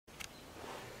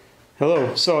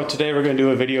Hello, so today we're going to do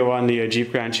a video on the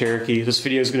Jeep Grand Cherokee. This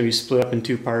video is going to be split up in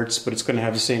two parts, but it's going to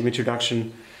have the same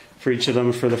introduction for each of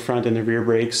them for the front and the rear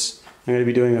brakes. I'm going to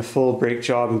be doing a full brake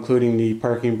job, including the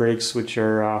parking brakes, which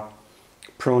are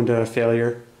prone to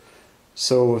failure.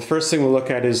 So the first thing we'll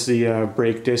look at is the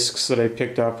brake discs that I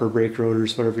picked up, or brake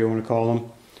rotors, whatever you want to call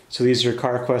them. So these are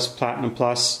CarQuest Platinum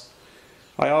Plus.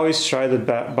 I always try to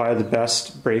buy the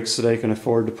best brakes that I can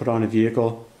afford to put on a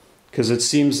vehicle, because it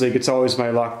seems like it's always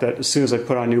my luck that as soon as I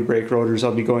put on new brake rotors,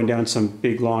 I'll be going down some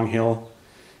big long hill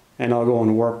and I'll go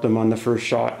and warp them on the first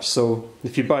shot. So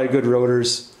if you buy good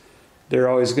rotors, they're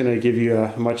always going to give you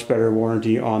a much better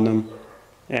warranty on them,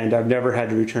 and I've never had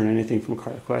to return anything from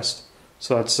CarQuest.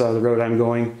 So that's the route I'm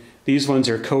going. These ones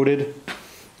are coated.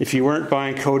 If you weren't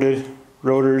buying coated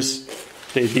rotors,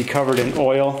 they'd be covered in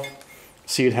oil,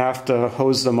 so you'd have to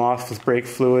hose them off with brake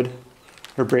fluid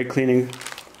or brake cleaning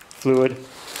fluid.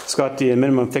 It's got the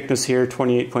minimum thickness here,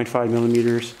 28.5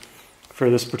 millimeters for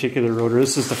this particular rotor.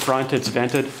 This is the front, it's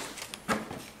vented.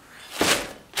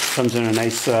 Comes in a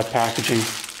nice packaging.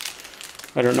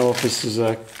 I don't know if this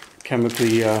is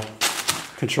chemically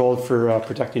controlled for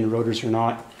protecting the rotors or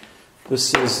not.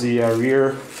 This is the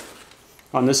rear.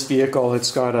 On this vehicle,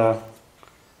 it's got a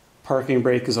parking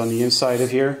brake is on the inside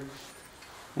of here.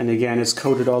 And again, it's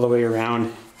coated all the way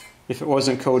around. If it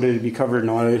wasn't coated, it'd be covered in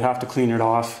oil. You'd have to clean it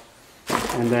off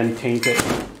and then paint it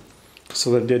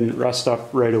so that it didn't rust up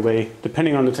right away.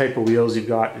 Depending on the type of wheels you've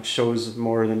got, it shows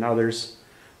more than others.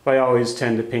 But I always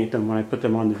tend to paint them when I put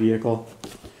them on the vehicle.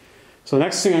 So the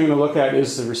next thing I'm going to look at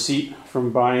is the receipt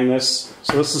from buying this.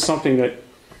 So this is something that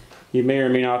you may or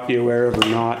may not be aware of or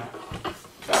not.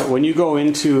 But when you go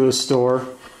into a store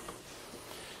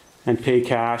and pay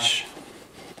cash,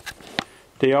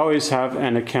 they always have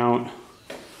an account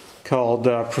called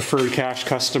Preferred Cash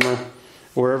Customer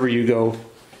wherever you go.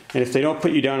 And if they don't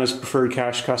put you down as Preferred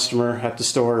Cash Customer at the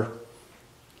store,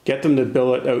 get them to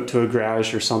bill it out to a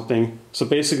garage or something. So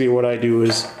basically what I do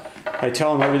is I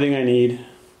tell them everything I need,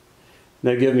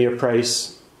 they'll give me a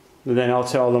price, and then I'll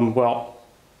tell them, well,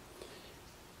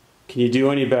 can you do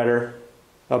any better?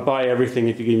 I'll buy everything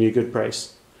if you give me a good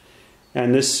price.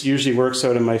 And this usually works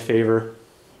out in my favor.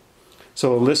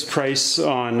 So list price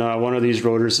on one of these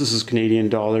rotors, this is Canadian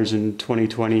dollars in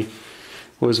 2020,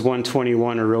 was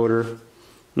 $121 a rotor,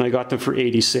 and I got them for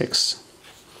 $86.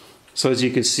 So as you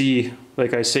can see,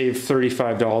 like, I saved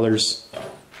 $35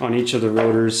 on each of the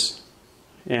rotors,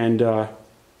 and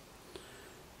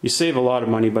you save a lot of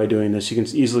money by doing this. You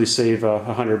can easily save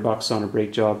 $100 on a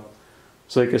brake job.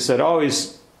 So like I said,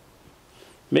 always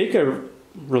make a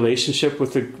relationship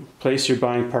with the place you're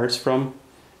buying parts from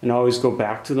and always go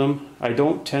back to them. I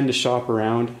don't tend to shop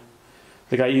around.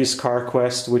 Like, I use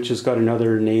CarQuest, which has got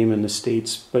another name in the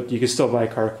States, but you can still buy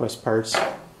CarQuest parts.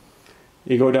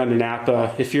 You go down to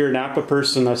Napa. If you're a Napa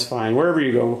person, that's fine. Wherever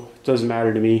you go, it doesn't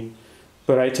matter to me.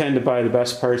 But I tend to buy the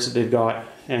best parts that they've got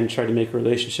and try to make a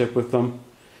relationship with them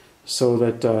so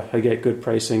that I get good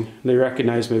pricing. They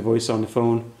recognize my voice on the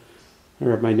phone,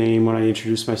 or my name when I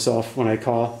introduce myself when I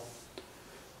call.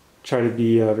 Try to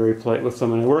be very polite with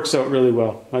them, and it works out really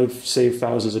well. I've saved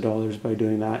thousands of dollars by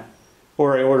doing that.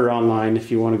 Or I order online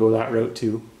if you want to go that route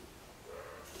too.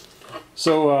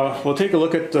 So we'll take a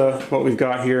look at what we've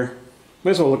got here.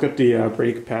 Might as well look at the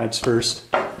brake pads first.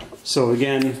 So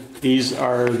again, these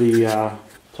are the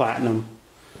Platinum,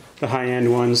 the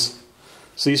high-end ones.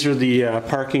 So these are the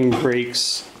parking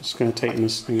brakes. I'm just going to tighten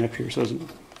this thing up here so it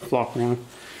doesn't flop around.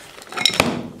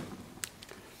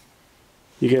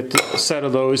 You get a set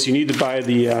of those. You need to buy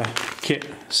the kit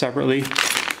separately.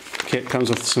 The kit comes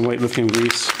with some weightlifting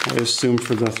grease, I assume,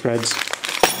 for the threads.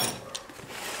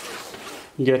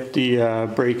 You get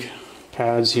the brake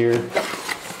pads here.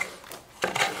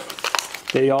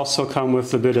 They also come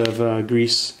with a bit of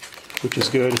grease, which is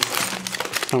good.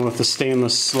 Come with the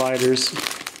stainless sliders.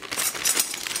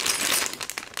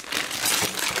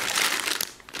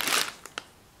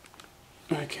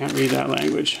 I can't read that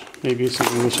language. Maybe it's in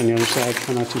English on the other side,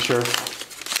 I'm not too sure.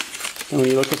 And when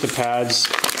you look at the pads,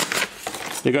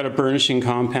 they got a burnishing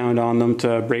compound on them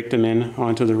to break them in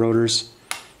onto the rotors.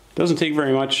 Doesn't take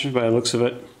very much by the looks of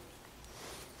it.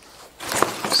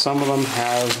 Some of them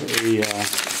have a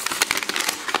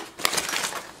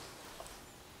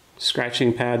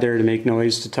scratching pad there to make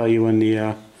noise to tell you when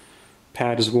the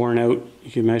pad is worn out.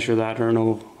 You can measure that. I don't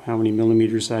know how many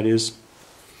millimeters that is.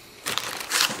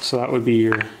 So that would be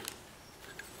your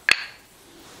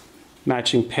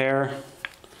matching pair.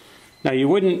 Now, you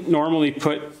wouldn't normally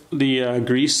put the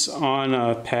grease on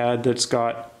a pad that's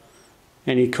got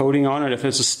any coating on it. If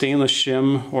it's a stainless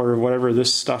shim or whatever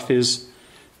this stuff is,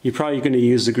 you're probably going to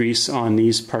use the grease on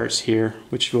these parts here,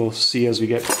 which we'll see as we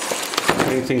get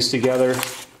putting things together.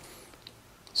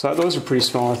 So those are pretty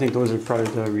small. I think those are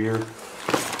probably the rear.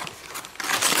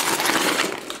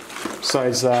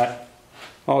 Besides that,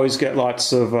 always get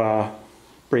lots of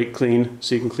brake clean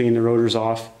so you can clean the rotors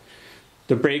off.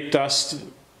 The brake dust,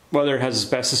 whether it has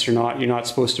asbestos or not, you're not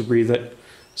supposed to breathe it.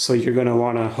 So you're going to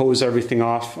want to hose everything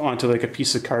off onto like a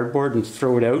piece of cardboard and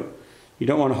throw it out. You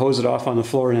don't want to hose it off on the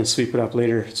floor and then sweep it up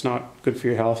later. It's not good for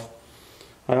your health.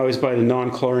 I always buy the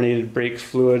non-chlorinated brake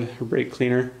fluid or brake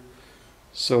cleaner,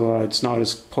 so it's not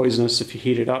as poisonous if you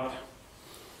heat it up.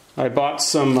 I bought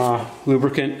some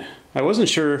lubricant. I wasn't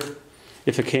sure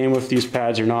if it came with these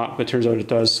pads or not, but it turns out it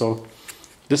does. So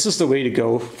this is the way to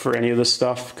go for any of this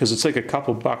stuff, because it's like a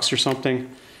couple bucks or something.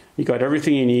 You got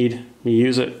everything you need, you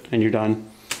use it, and you're done.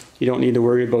 You don't need to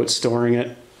worry about storing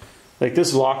it. Like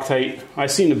this Loctite, I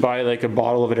seem to buy like a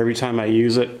bottle of it every time I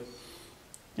use it,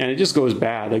 and it just goes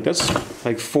bad. Like that's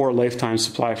like 4 lifetime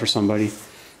supply for somebody.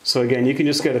 So again, you can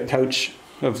just get a pouch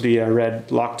of the red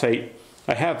Loctite.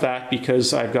 I have that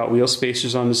because I've got wheel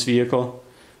spacers on this vehicle,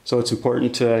 so it's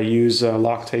important to use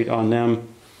Loctite on them.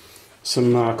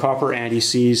 Some copper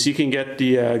anti-seize. You can get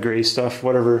the gray stuff,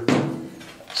 whatever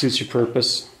suits your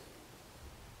purpose.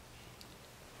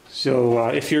 So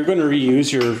if you're going to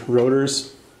reuse your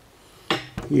rotors,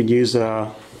 you'd use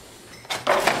a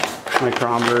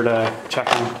micrometer to check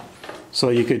them. So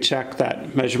you could check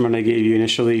that measurement I gave you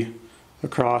initially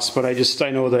across, but I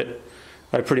know that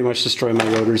I pretty much destroy my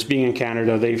rotors. Being in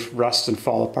Canada, they rust and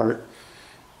fall apart.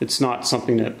 It's not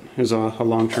something that is a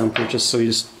long-term purchase, so you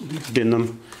just bin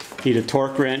them. You need a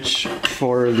torque wrench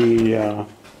for the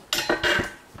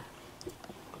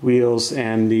wheels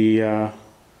and the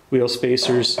wheel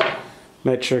spacers,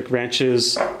 metric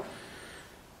wrenches.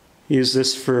 Use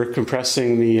this for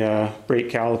compressing the brake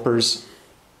calipers.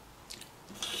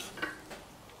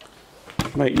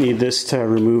 Might need this to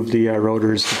remove the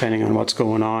rotors depending on what's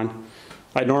going on.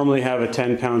 I normally have a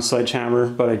 10-pound sledgehammer,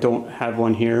 but I don't have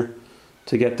one here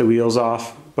to get the wheels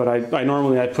off. But I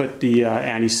normally put the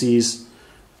anti-seize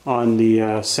on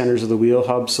the centers of the wheel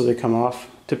hubs so they come off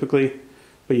typically.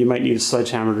 But you might need a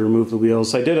sledgehammer to remove the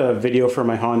wheels. I did a video for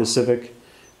my Honda Civic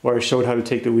where I showed how to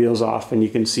take the wheels off, and you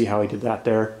can see how I did that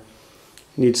there.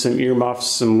 Need some earmuffs,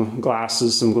 some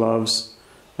glasses, some gloves.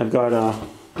 I've got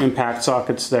impact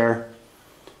sockets there.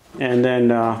 And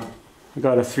then I've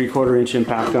got a 3/4 inch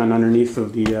impact gun underneath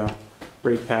of the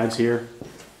brake pads here.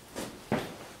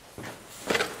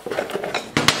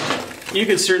 You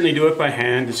can certainly do it by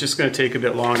hand. It's just going to take a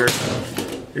bit longer.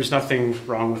 There's nothing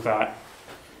wrong with that.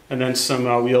 And then some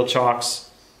wheel chocks.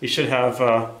 You should have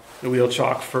the wheel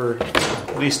chock for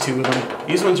at least 2 of them.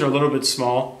 These ones are a little bit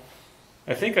small.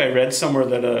 I think I read somewhere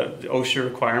that the OSHA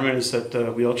requirement is that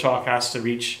the wheel chock has to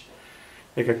reach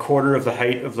like 1/4 of the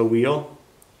height of the wheel.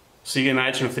 So you can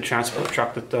imagine with the transport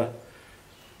truck that the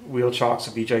wheel chocks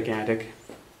would be gigantic.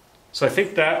 So I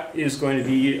think that is going to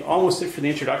be almost it for the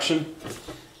introduction.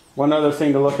 One other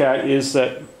thing to look at is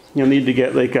that you'll need to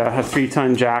get like a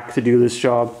 3-ton jack to do this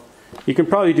job. You can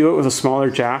probably do it with a smaller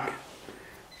jack,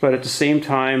 but at the same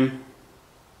time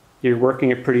you're working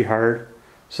it pretty hard.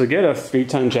 So get a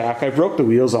 3-ton jack. I broke the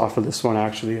wheels off of this one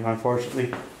actually,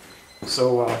 unfortunately.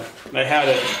 So I had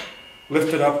it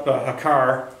lifted up a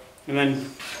car and then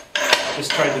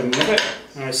just tried to move it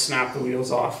and I snapped the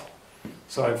wheels off.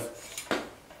 So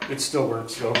it still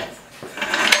works though.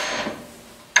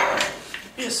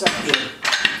 Just have to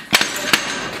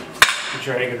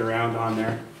drag it around on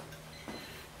there.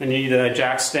 And you need a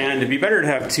jack stand. It'd be better to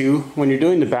have 2 when you're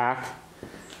doing the back.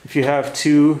 If you have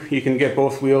 2, you can get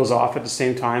both wheels off at the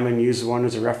same time and use one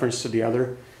as a reference to the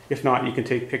other. If not, you can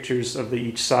take pictures of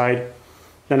each side.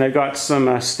 Then I've got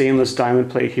some stainless diamond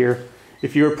plate here.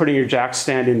 If you were putting your jack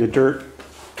stand in the dirt,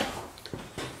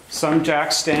 some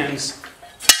jack stands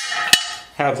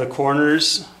have the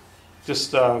corners,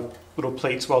 just little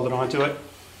plates welded onto it.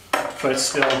 But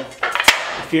still,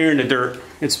 if you're in the dirt,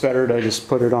 it's better to just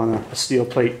put it on a steel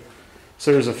plate.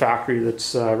 So there's a factory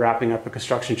that's wrapping up a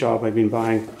construction job. I've been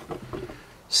buying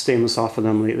stainless off of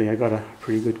them lately. I got a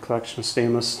pretty good collection of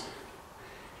stainless.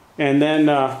 And then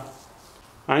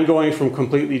I'm going from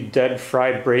completely dead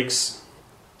fried brakes.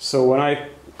 So when I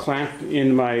clamp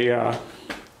in my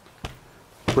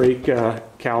brake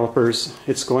calipers,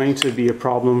 it's going to be a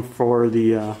problem for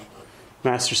the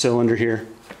master cylinder here.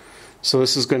 So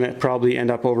this is going to probably end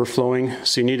up overflowing.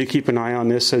 So you need to keep an eye on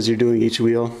this as you're doing each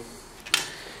wheel.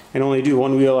 And only do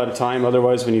one wheel at a time,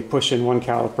 otherwise when you push in one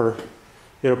caliper,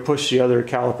 it'll push the other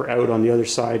caliper out on the other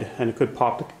side and it could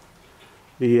pop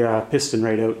the piston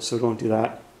right out, so don't do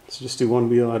that. So just do one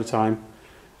wheel at a time.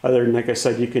 Other than, like I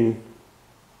said, you can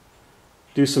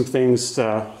do some things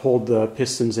to hold the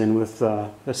pistons in with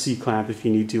a C-clamp if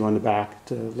you need to on the back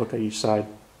to look at each side.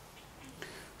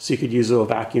 So you could use a little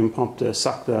vacuum pump to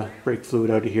suck the brake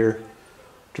fluid out of here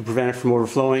to prevent it from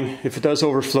overflowing. If it does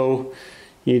overflow,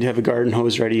 you need to have a garden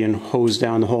hose ready and hose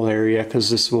down the whole area, because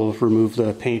this will remove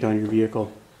the paint on your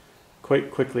vehicle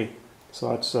quite quickly. So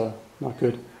that's not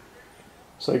good.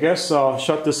 So I guess I'll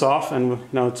shut this off,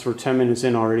 and now we're 10 minutes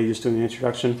in already, just doing the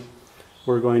introduction.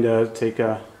 We're going to take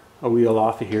a wheel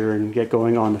off of here and get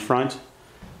going on the front.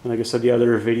 And like I said, the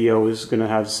other video is going to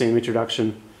have the same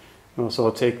introduction. So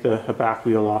I'll take the back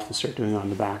wheel off and start doing it on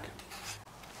the back.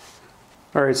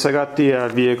 Alright, so I got the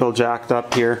vehicle jacked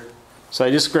up here. So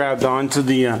I just grabbed onto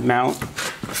the mount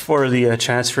for the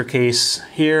transfer case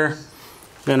here.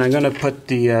 Then I'm going to put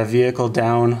the vehicle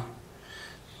down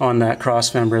on that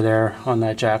cross member there, on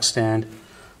that jack stand.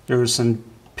 There was some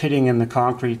pitting in the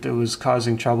concrete that was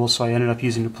causing trouble, so I ended up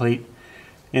using the plate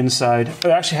inside. I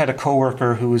actually had a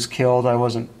coworker who was killed. I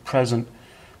wasn't present,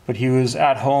 but he was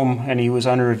at home and he was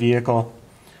under a vehicle,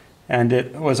 and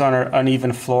it was on an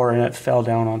uneven floor and it fell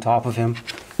down on top of him.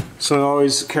 So I'm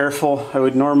always careful. I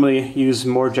would normally use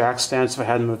more jack stands if I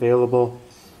had them available,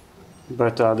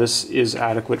 but this is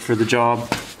adequate for the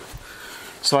job.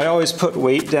 So I always put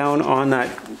weight down on that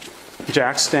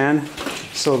jack stand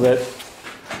so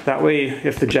that way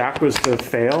if the jack was to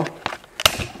fail,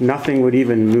 nothing would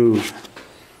even move.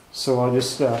 So I'll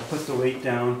just put the weight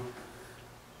down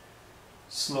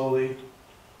slowly.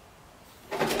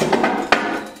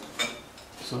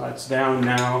 So that's down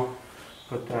now.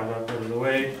 Put that up out of the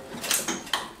way.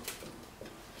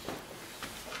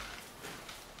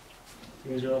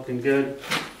 Things are looking good.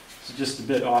 It's just a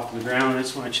bit off the ground. I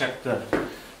just want to check the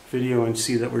video and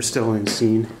see that we're still in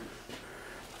scene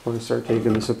before I start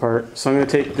taking this apart. So I'm going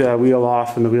to take the wheel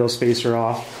off and the wheel spacer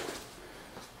off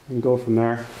and go from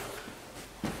there.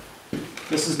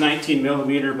 This is 19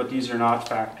 millimeter, but these are not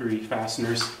factory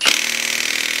fasteners.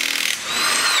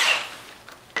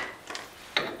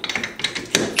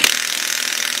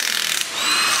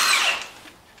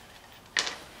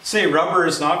 Say rubber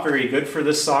is not very good for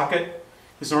this socket,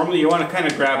 because normally you want to kind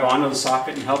of grab onto the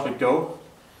socket and help it go.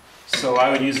 So I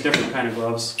would use a different kind of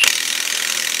gloves.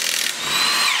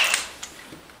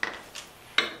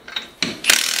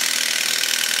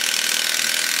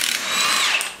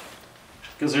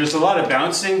 Because there's a lot of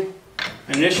bouncing.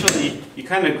 Initially, you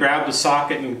kind of grab the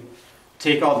socket and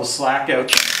take all the slack out.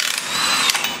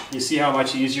 You see how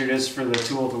much easier it is for the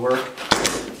tool to work.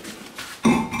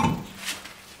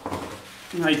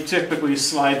 I typically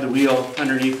slide the wheel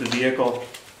underneath the vehicle.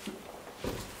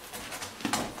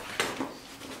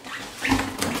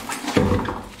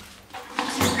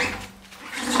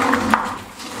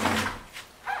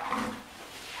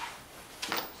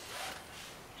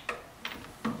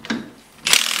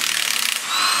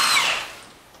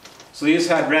 So these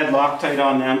had red Loctite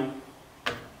on them.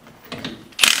 You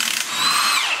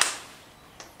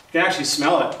can actually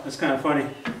smell it. That's kind of funny.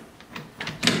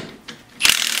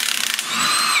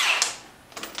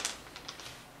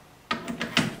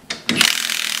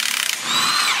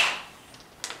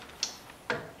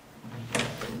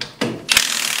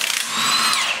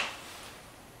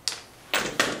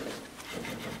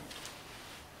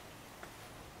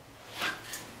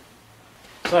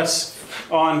 So that's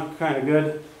on kind of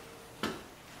good.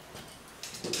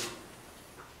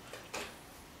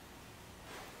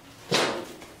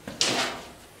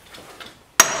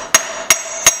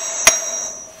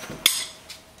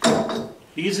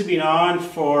 These have been on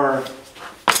for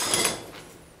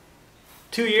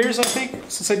 2 years, I think,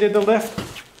 since I did the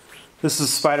lift. This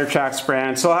is Spider Tracks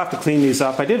brand, so I'll have to clean these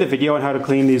up. I did a video on how to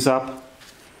clean these up,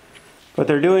 but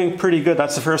they're doing pretty good.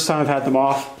 That's the first time I've had them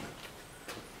off.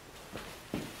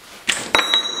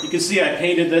 You can see I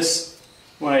painted this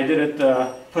when I did it,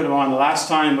 put them on the last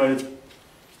time, but it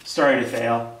started to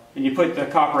fail. And you put the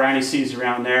copper anti-seize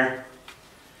around there.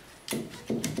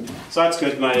 So that's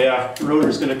good. My rotor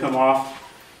is going to come off.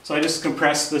 So I just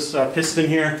compressed this piston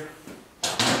here.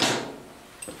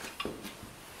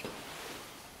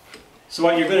 So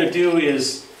what you're going to do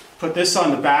is put this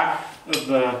on the back of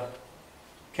the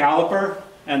caliper,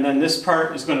 and then this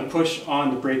part is going to push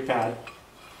on the brake pad.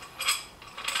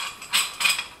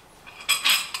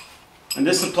 And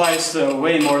this applies to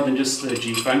way more than just the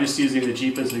Jeep. I'm just using the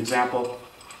Jeep as an example.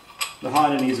 The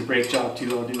Honda needs a brake job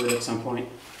too. I'll do it at some point.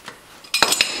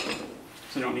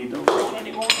 So I don't need those on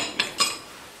anymore.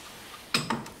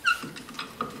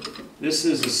 This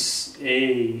is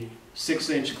a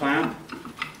 6-inch clamp,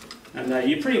 and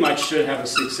you pretty much should have a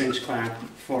 6-inch clamp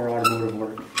for automotive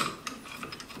work.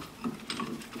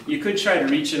 You could try to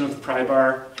reach in with a pry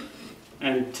bar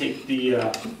and take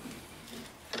the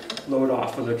load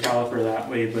off of the caliper that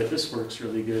way, but this works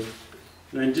really good.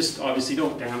 And then just obviously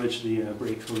don't damage the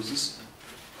brake hoses.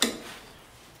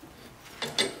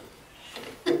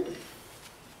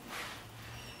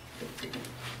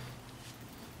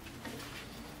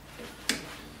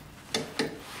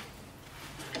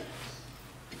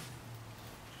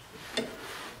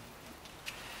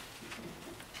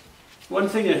 One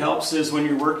thing that helps is when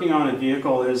you're working on a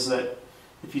vehicle is that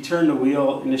if you turn the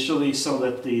wheel initially so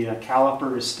that the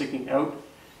caliper is sticking out,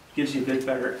 it gives you a bit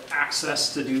better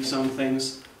access to do some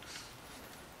things.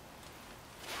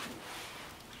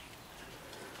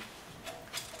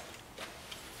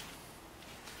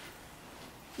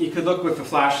 You could look with the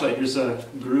flashlight, there's a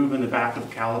groove in the back of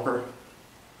the caliper.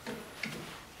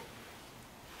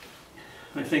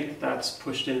 I think that's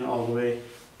pushed in all the way.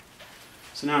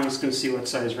 So now I'm just going to see what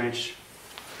size wrench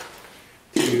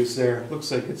to use there. Looks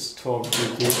like it's 12 or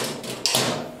 13.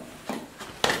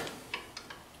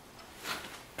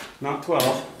 Not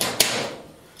 12.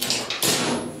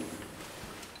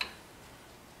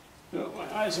 Oh,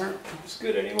 my eyes aren't as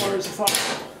good anymore as I thought.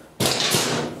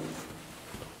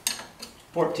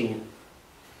 14.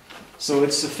 So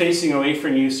it's facing away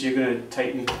from you, so you're going to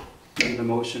tighten the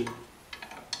motion.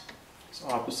 It's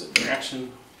opposite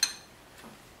direction.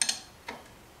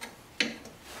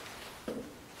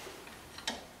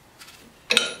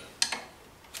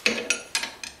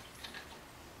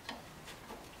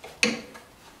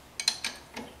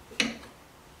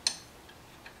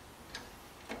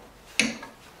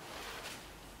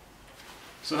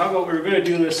 So how about we're going to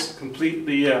do this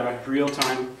completely real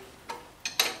time.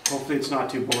 Hopefully it's not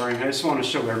too boring. I just want to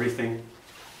show everything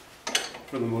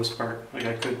for the most part. Like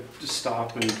I could just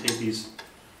stop and take these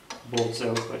bolts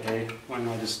out, but hey, why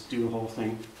not just do the whole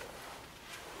thing?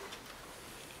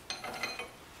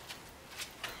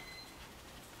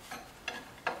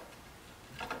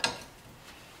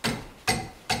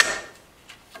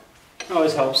 It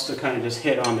always helps to kind of just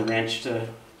hit on the wrench to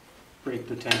break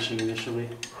the tension initially.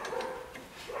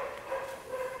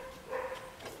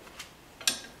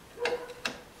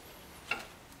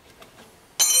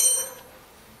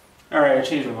 Alright, I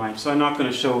changed my mind, so I'm not going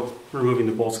to show removing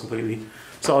the bolts completely.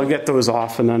 So I'll get those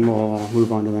off and then we'll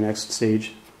move on to the next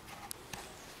stage.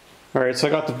 Alright, so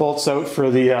I got the bolts out for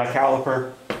the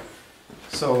caliper.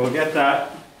 So we'll get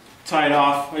that tied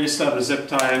off. I just have a zip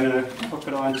tie I'm going to hook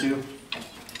it onto.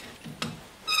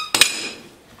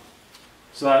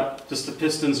 So that just the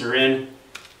pistons are in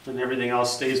and everything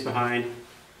else stays behind.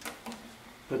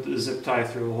 Put the zip tie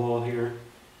through a hole here.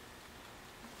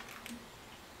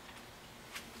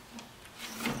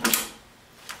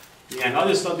 Yeah, and I'll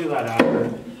do that after.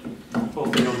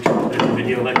 Hopefully don't drop it in the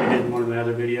video like I did in one of my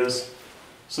other videos.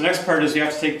 So the next part is you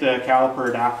have to take the caliper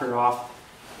adapter off.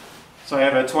 So I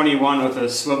have a 21 with a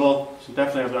swivel. So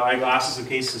definitely have the eyeglasses in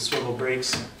case the swivel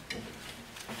breaks.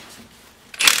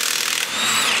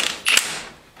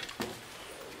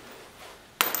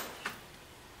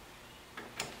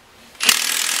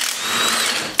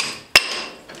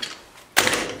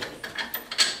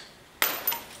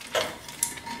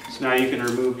 Now you can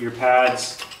remove your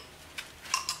pads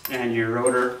and your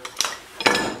rotor.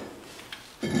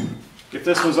 If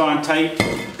this was on tight,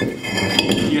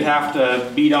 you'd have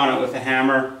to beat on it with a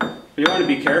hammer. But you want to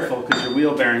be careful because your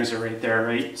wheel bearings are right there,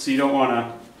 right? So you don't want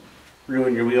to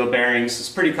ruin your wheel bearings. It's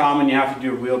pretty common you have to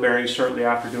do wheel bearings shortly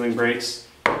after doing brakes.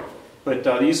 But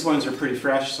these ones are pretty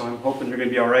fresh, so I'm hoping they're going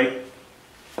to be alright.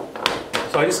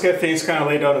 So I just get things kind of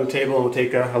laid out on the table and we'll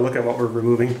take a look at what we're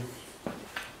removing.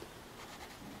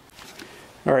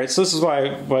 Alright, so this is why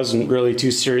I wasn't really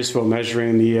too serious about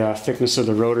measuring the thickness of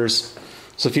the rotors.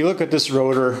 So if you look at this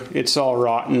rotor, it's all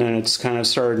rotten and it's kind of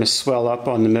starting to swell up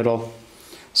on the middle.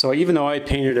 So even though I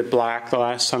painted it black the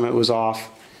last time it was off,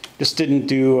 just didn't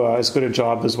do as good a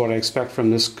job as what I expect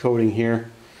from this coating here.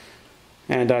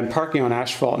 And I'm parking on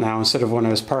asphalt now instead of when I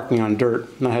was parking on dirt,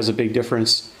 and that has a big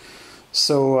difference.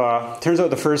 So turns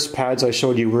out the first pads I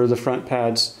showed you were the front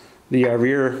pads. The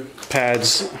rear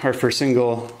pads are for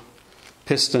single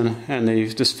piston and they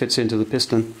just fits into the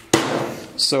piston.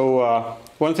 So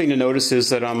one thing to notice is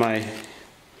that on my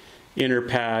inner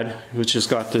pad, which has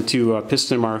got the two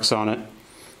piston marks on it,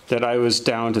 that I was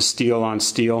down to steel on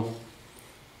steel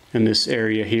in this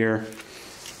area here,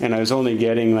 and I was only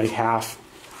getting like half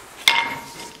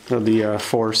of the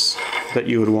force that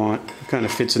you would want. It kind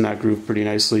of fits in that groove pretty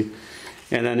nicely.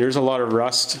 And then there's a lot of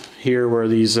rust here where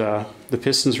these the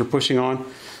pistons were pushing on,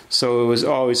 so it was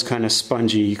always kind of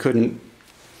spongy. You couldn't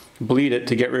bleed it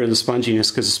to get rid of the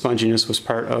sponginess because the sponginess was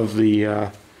part of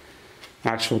the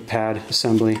actual pad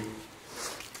assembly.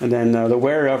 And then the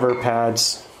wear-over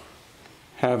pads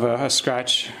have a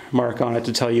scratch mark on it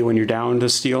to tell you when you're down to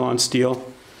steel on steel,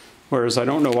 whereas I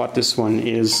don't know what this one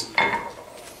is.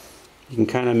 You can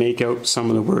kind of make out some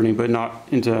of the wording, but not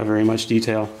into very much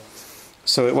detail.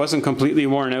 So it wasn't completely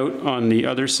worn out on the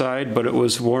other side, but it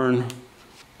was worn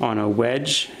on a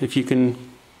wedge, if you can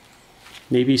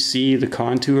maybe see the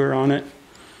contour on it.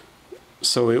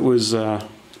 So it was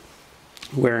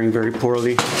wearing very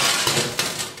poorly.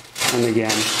 And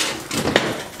again,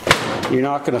 you're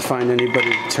not going to find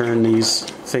anybody turn these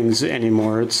things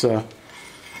anymore. It's there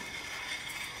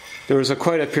was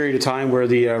quite a period of time where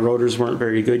the rotors weren't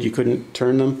very good. You couldn't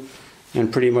turn them,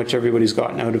 and pretty much everybody's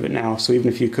gotten out of it now. So even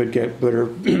if you could get better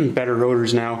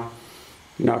rotors now,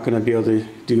 you're not going to be able to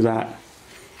do that.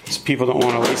 So people don't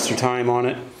want to waste their time on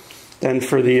it. Then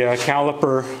for the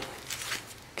caliper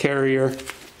carrier,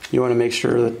 you want to make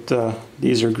sure that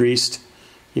these are greased.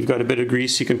 You've got a bit of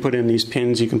grease, you can put in these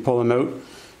pins, you can pull them out.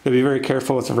 You'll be very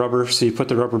careful with the rubber, so you put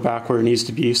the rubber back where it needs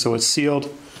to be so it's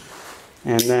sealed.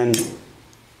 And then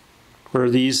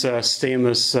where these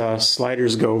stainless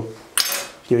sliders go,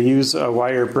 you'll use a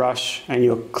wire brush and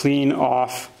you'll clean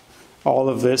off all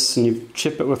of this, and you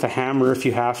chip it with a hammer if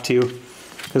you have to.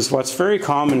 Because what's very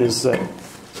common is that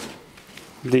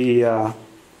the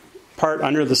part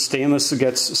under the stainless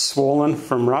gets swollen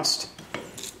from rust,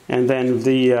 and then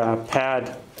the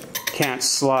pad can't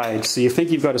slide. So you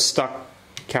think you've got a stuck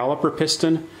caliper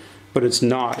piston, but it's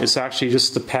not. It's actually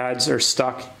just the pads are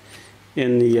stuck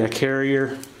in the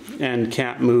carrier and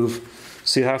can't move.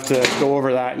 So you have to go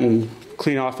over that and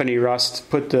clean off any rust,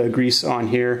 put the grease on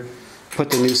here, put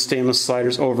the new stainless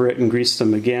sliders over it and grease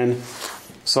them again.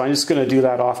 So I'm just going to do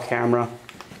that off camera,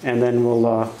 and then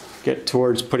we'll get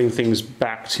towards putting things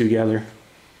back together.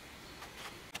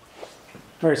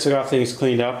 Alright, so I got things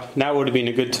cleaned up. Now would have been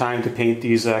a good time to paint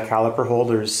these caliper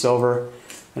holders silver.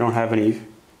 I don't have any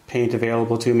paint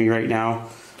available to me right now.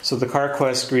 So the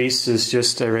CarQuest grease is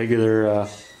just a regular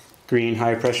green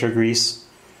high pressure grease.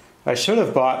 I should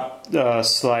have bought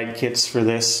slide kits for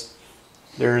this.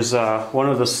 There's one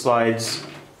of the slides,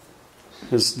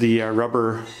 is the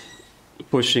rubber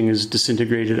bushing is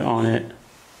disintegrated on it.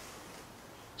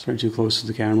 Sorry, too close to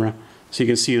the camera. So you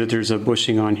can see that there's a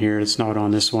bushing on here. It's not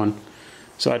on this one.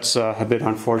 So that's a bit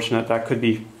unfortunate. That could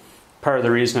be part of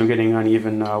the reason I'm getting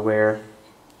uneven wear.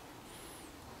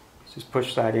 Just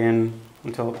push that in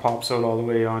until it pops out all the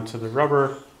way onto the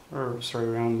rubber, or sorry,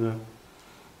 around the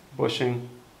bushing.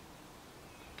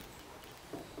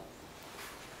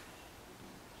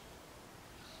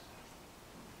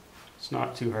 It's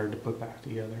not too hard to put back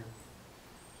together.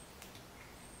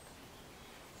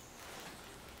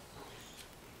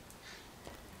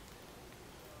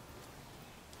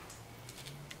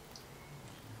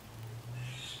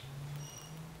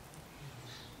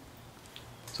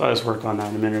 So I just worked on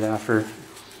that a minute after,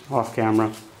 off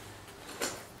camera.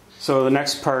 So the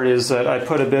next part is that I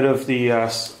put a bit of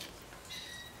the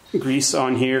grease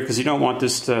on here, because you don't want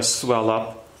this to swell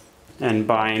up and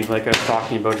bind like I was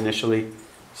talking about initially.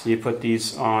 So you put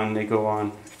these on, they go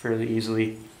on fairly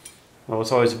easily. Well,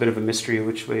 it's always a bit of a mystery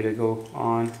which way to go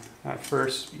on at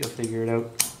first. You'll figure it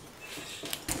out.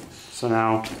 So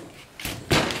now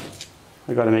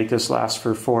I got to make this last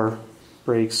for 4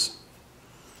 breaks.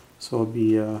 So I'll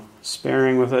be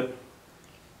sparing with it.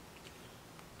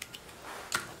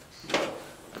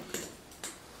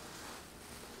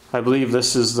 I believe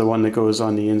this is the one that goes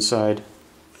on the inside.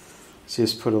 So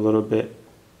just put a little bit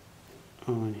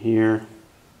on here.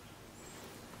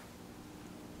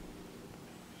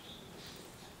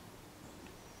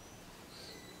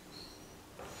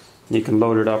 You can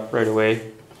load it up right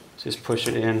away. Just push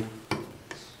it in.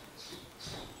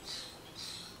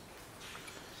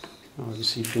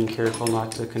 Obviously being careful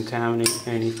not to contaminate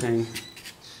anything.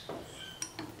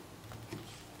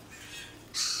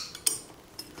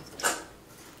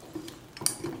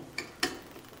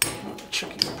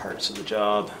 Tricky parts of the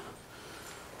job.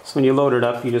 So when you load it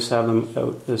up, you just have them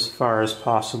out as far as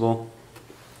possible.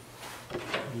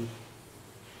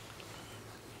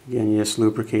 Again, you just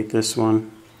lubricate this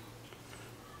one.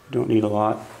 You don't need a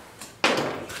lot.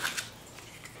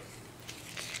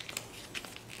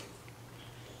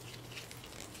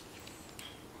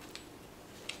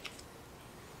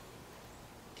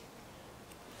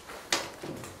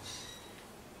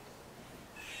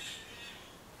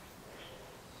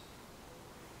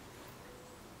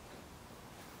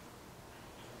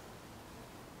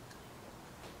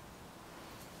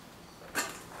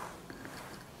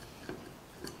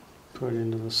 Put it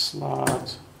into the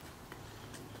slot.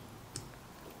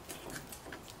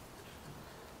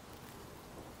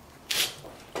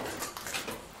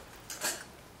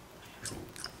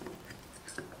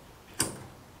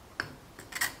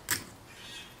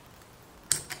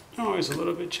 always a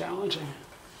little bit challenging.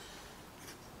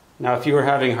 Now if you were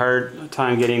having a hard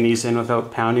time getting these in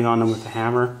without pounding on them with a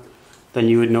hammer, then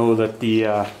you would know that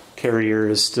the carrier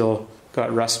is still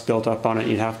got rust built up on it.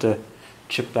 You'd have to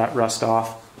chip that rust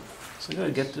off. So I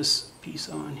gotta get this piece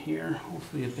on here.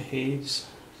 Hopefully it behaves.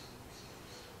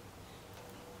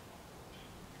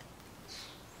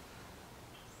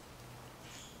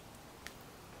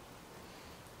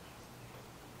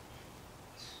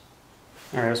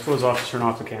 Alright, I suppose I'll have to turn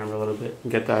off the camera a little bit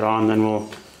and get that on, then we'll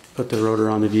put the rotor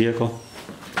on the vehicle.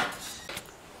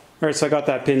 Alright, so I got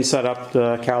that pin set up,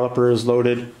 the caliper is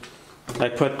loaded. I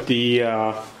put the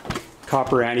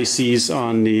copper anti-seize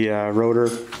on the rotor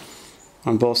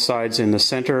on both sides in the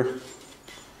center.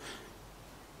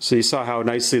 So you saw how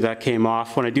nicely that came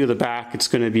off. When I do the back, it's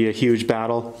going to be a huge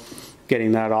battle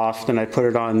getting that off. Then I put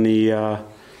it on the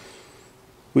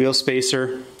wheel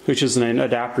spacer, which is an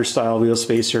adapter style wheel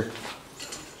spacer.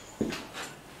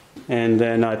 And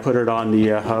then I put it on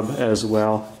the hub as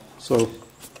well. So I'm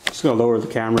just going to lower the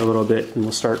camera a little bit and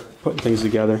we'll start putting things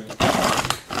together.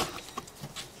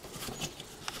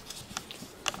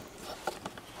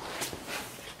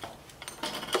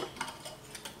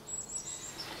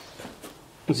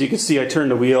 As you can see, I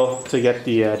turned the wheel to get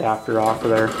the adapter off of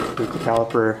there, with the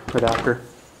caliper adapter.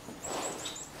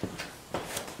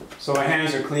 So my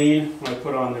hands are clean when I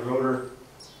put on the rotor.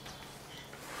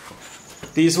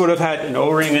 These would have had an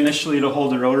O-ring initially to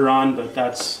hold the rotor on, but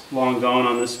that's long gone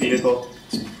on this vehicle.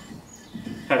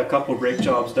 Had a couple brake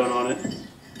jobs done on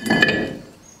it.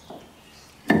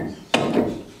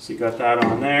 So you got that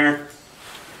on there.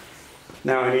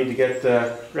 Now I need to get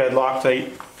the red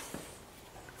Loctite.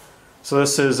 So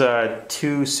this is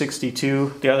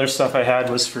 262. The other stuff I had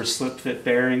was for slip fit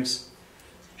bearings,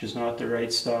 which is not the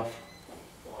right stuff.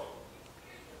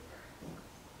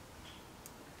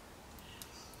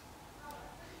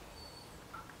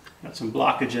 Got some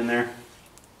blockage in there.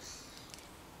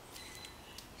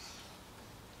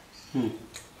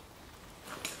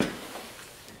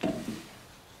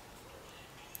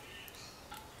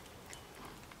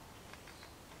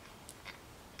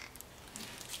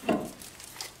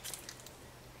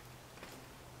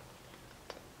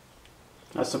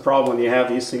 That's the problem when you have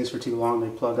these things for too long,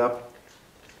 they plug up.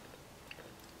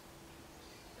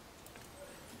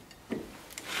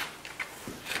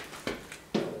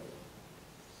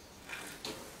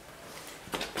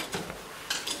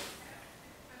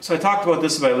 So I talked about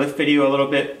this in my lift video a little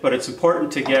bit, but it's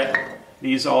important to get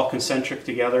these all concentric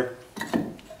together.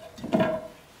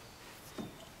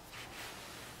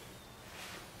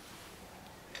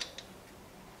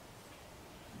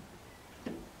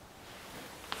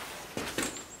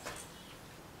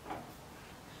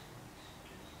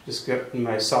 Just got in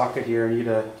my socket here, I need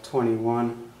a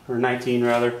 21, or 19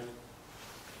 rather,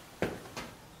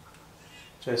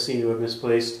 which I seem to have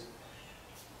misplaced.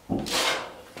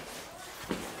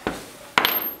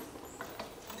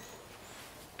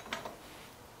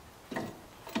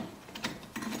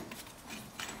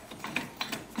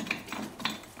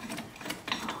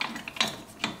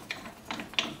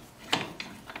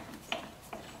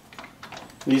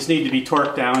 These need to be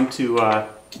torqued down to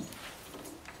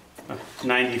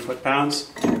 90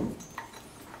 foot-pounds.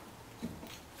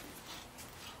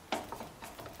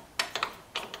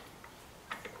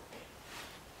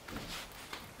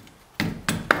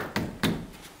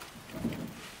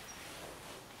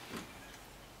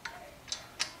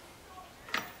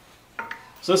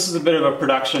 So this is a bit of a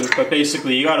production, but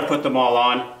basically you got to put them all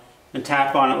on and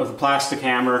tap on it with a plastic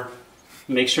hammer,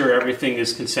 make sure everything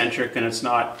is concentric and it's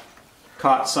not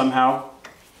caught somehow.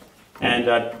 And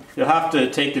you'll have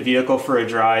to take the vehicle for a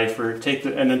drive, or and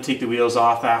then take the wheels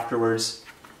off afterwards,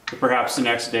 or perhaps the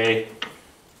next day,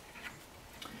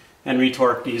 and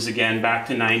retorque these again back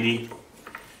to 90.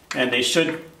 And they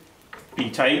should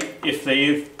be tight. If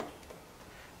they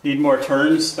need more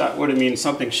turns, that would have mean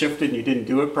something shifted and you didn't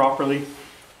do it properly.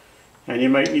 And you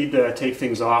might need to take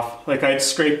things off. Like I'd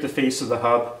scrape the face of the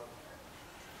hub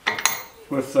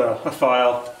with a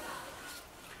file.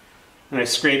 And I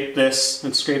scrape this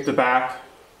and scrape the back,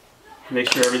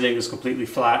 make sure everything is completely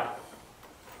flat.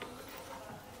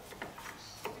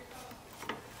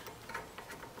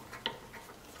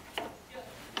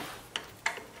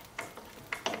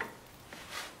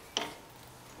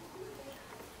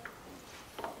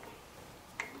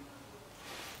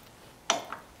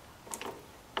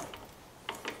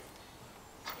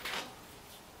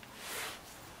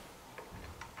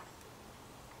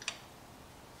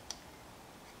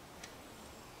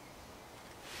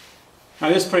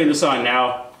 I'm just putting this on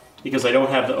now because I don't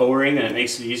have the O-ring and it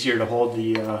makes it easier to hold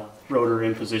the rotor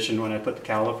in position when I put the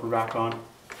caliper back on.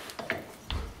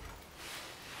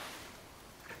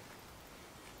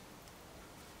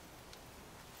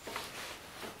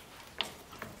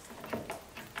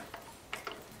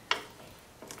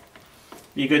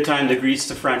 Be a good time to grease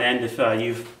the front end if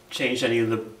you've changed any of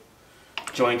the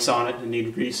joints on it and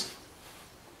need grease.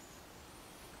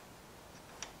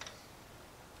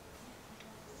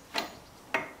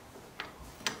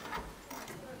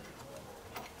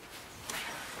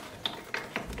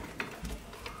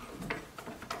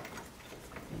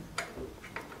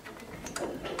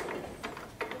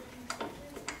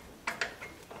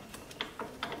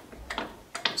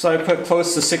 So I put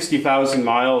close to 60,000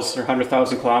 miles or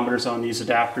 100,000 kilometers on these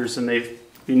adapters, and they've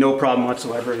been no problem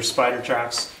whatsoever. Spider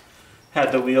tracks.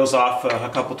 Had the wheels off a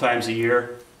couple times a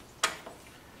year.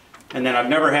 And then I've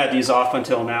never had these off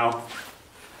until now,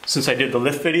 since I did the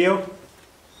lift video.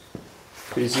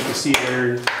 But as you can see,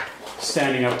 they're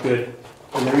standing up good.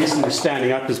 And the reason they're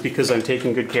standing up is because I'm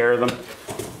taking good care of them.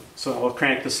 So I'll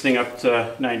crank this thing up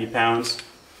to 90 pounds.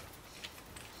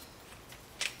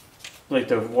 Like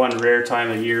the one rare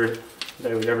time a year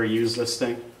that I would ever use this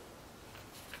thing.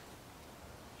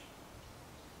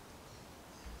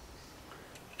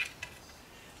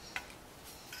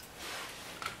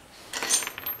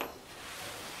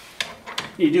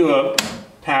 You do a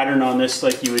pattern on this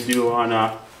like you would do on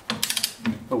a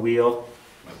wheel.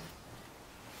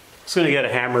 Just going to get a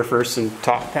hammer first and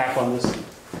tap on this.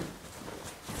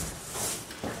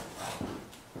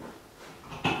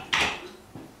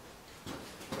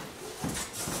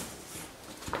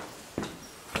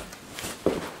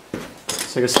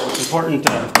 So I guess it's important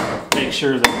to make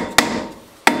sure that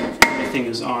everything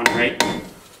is on right.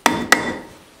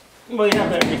 Well, you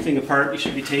have everything apart. You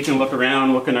should be taking a look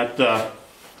around, looking at the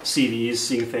CVs,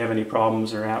 seeing if they have any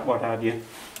problems or what have you.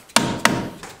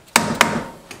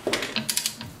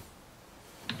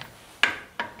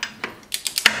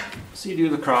 So you do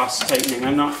the cross tightening.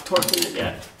 I'm not torquing it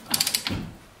yet.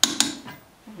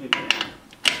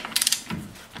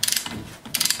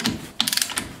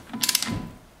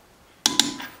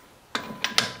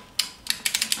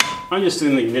 I'm just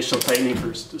doing the initial tightening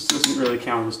first. This doesn't really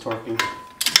count as torquing,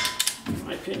 in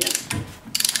my opinion.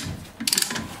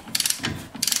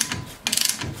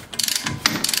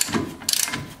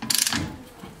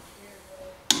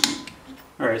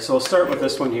 Alright, so I'll start with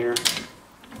this one here.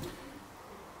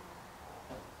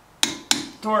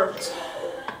 Torqued,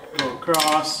 go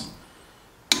across,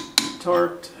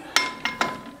 torqued,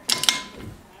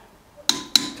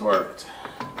 torqued,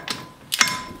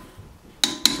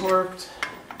 torqued.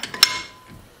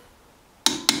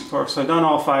 So I've done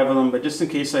all 5 of them, but just in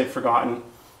case I've forgotten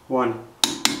one,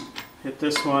 hit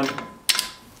this one,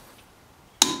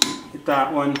 hit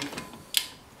that one,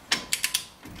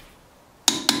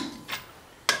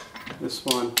 this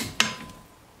one.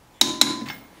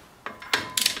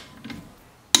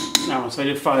 Now, so I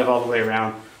did 5 all the way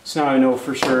around. So now I know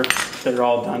for sure that they're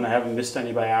all done. I haven't missed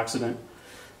any by accident,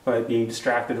 by being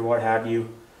distracted or what have you.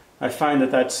 I find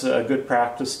that that's a good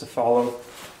practice to follow.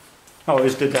 I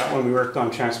always did that when we worked on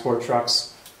transport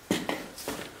trucks.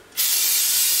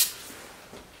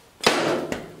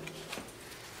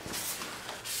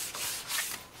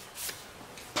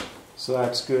 So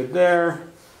that's good there.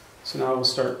 So now we'll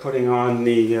start putting on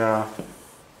the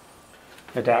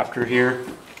adapter here.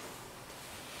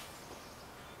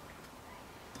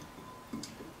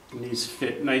 And these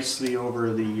fit nicely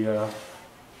over the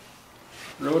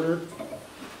rotor.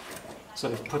 So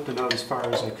I've put them out as far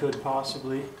as I could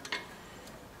possibly.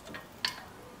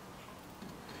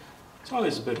 It's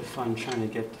always a bit of fun trying to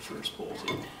get the first bolt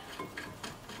in.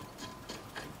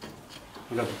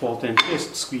 I got the bolt in,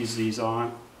 just squeeze these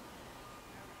on.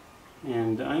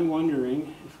 And I'm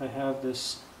wondering if I have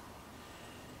this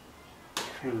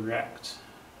correct.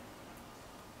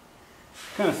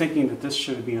 I'm kind of thinking that this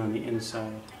should be on the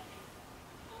inside.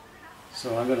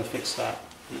 So I'm going to fix that.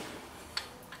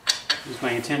 It was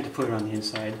my intent to put it on the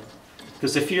inside.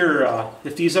 Because if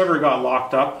these ever got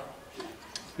locked up,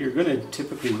 you're going to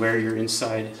typically wear your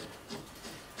inside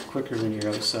quicker than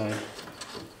your outside.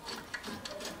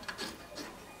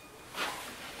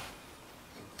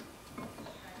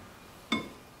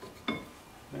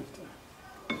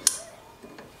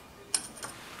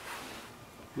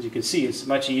 As you can see, it's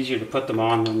much easier to put them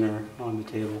on when they're on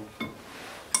the table.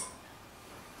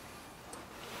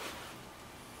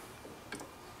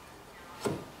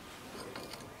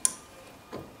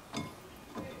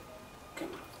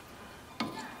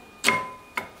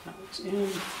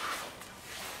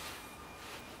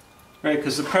 Right,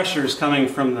 because the pressure is coming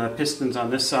from the pistons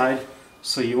on this side,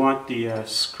 so you want the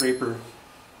scraper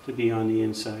to be on the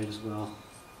inside as well.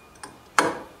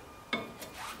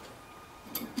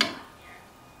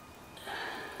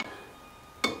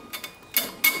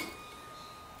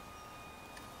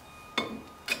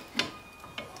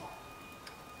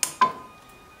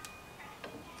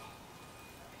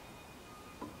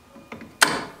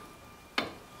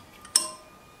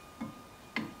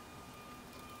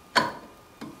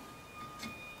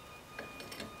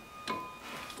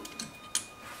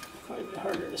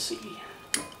 harder to see.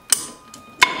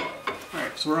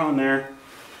 Alright, so we're on there.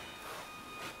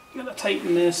 I'm going to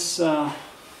tighten this up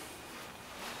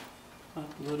a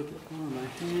little bit more on my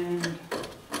hand.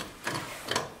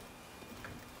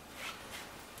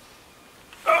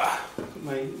 Put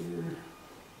my ear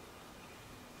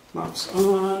muffs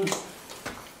on.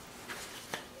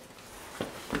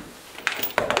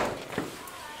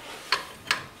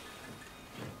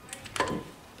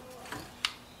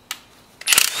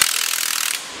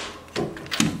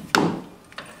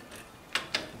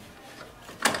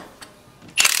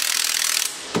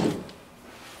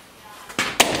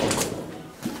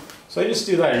 So I just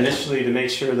do that initially to make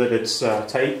sure that it's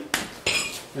tight.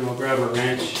 Then we'll grab a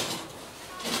wrench,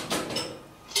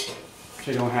 which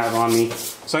I don't have on me.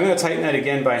 So I'm going to tighten that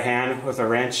again by hand with a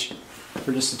wrench,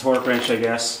 or just a torque wrench, I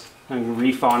guess. I'm going to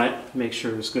reef on it, make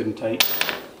sure it's good and tight.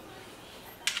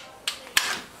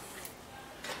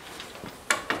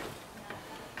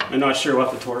 I'm not sure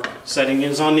what the torque setting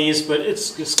is on these, but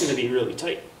it's just going to be really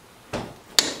tight.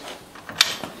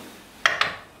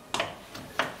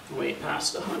 Way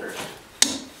past 100.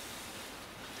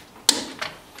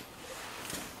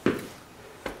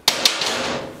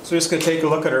 So we're just going to take a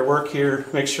look at our work here,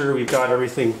 make sure we've got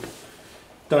everything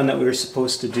done that we were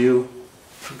supposed to do.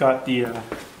 We've got the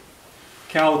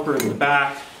caliper in the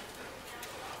back.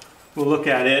 We'll look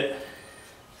at it,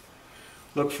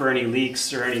 look for any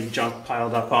leaks or any junk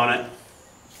piled up on it.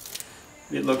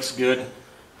 It looks good.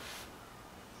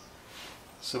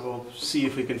 So we'll see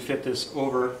if we can fit this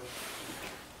over.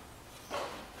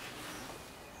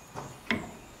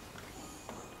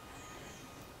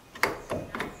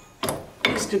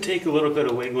 This can take a little bit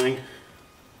of wiggling,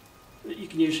 but you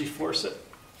can usually force it.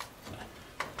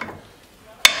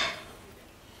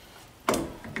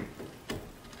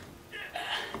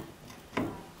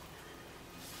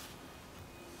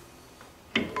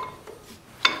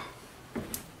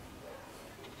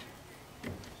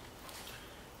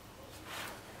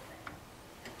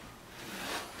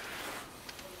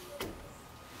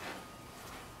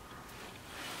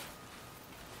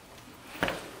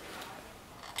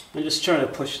 I'm just trying to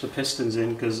push the pistons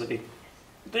in because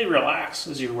they relax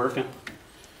as you're working.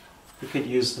 You could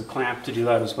use the clamp to do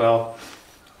that as well.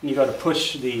 And you got to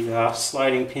push the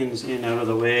sliding pins in out of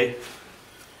the way.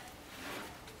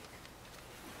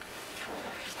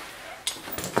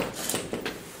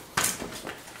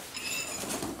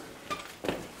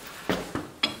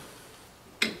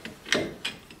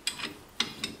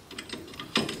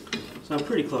 So I'm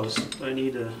pretty close, but I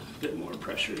need a bit more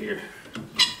pressure here.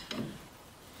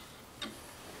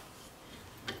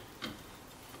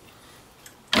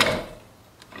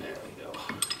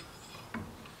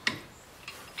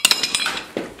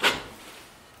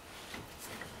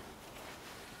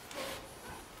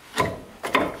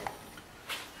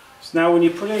 Now when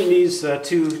you put in these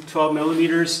two 12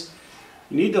 millimeters,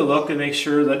 you need to look and make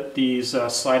sure that these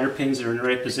slider pins are in the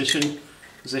right position,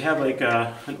 because they have like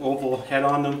an oval head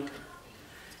on them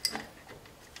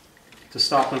to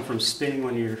stop them from spinning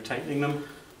when you're tightening them.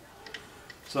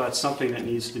 So that's something that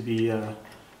needs to be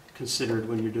considered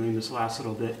when you're doing this last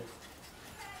little bit.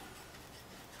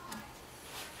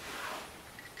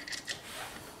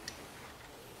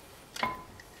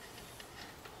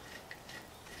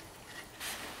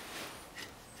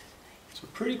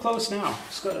 Pretty close now.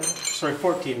 It's got a, sorry,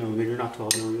 14 millimeter, not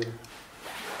 12 millimeter.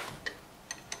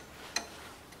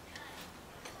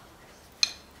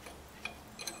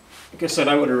 Like I said,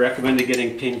 I would have recommended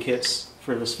getting pin kits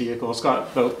for this vehicle. It's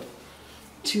got about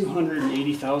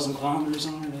 280,000 kilometers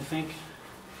on it, I think.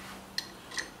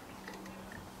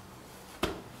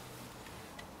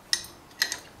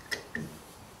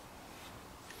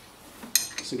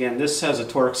 So again, this has a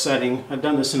torque setting. I've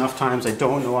done this enough times, I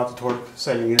don't know what the torque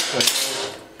setting is, but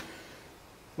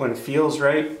when it feels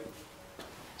right.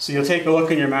 So you'll take a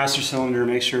look in your master cylinder and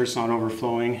make sure it's not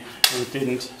overflowing, and it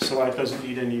didn't, so that doesn't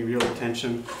need any real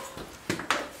attention.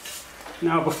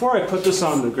 Now before I put this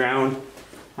on the ground,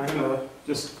 I'm going to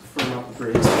just firm up the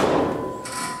brakes.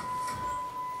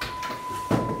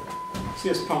 So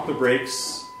just pump the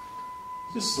brakes,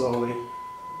 just slowly.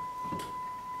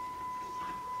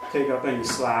 Take up any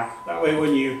slack. That way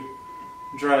when you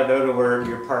drive out of where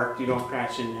you're parked, you don't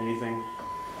crash into anything.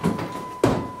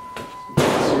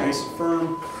 Nice and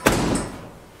firm.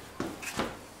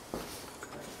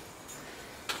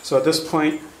 So at this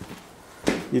point,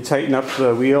 you tighten up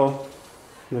the wheel,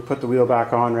 and put the wheel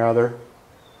back on rather.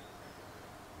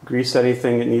 Grease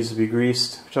anything that needs to be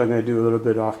greased, which I'm going to do a little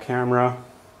bit off camera.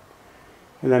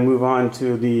 And then move on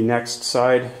to the next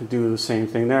side, do the same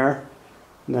thing there.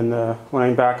 And then when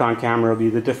I'm back on camera, it'll be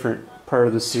the different part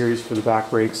of the series for the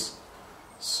back brakes.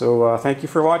 So thank you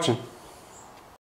for watching.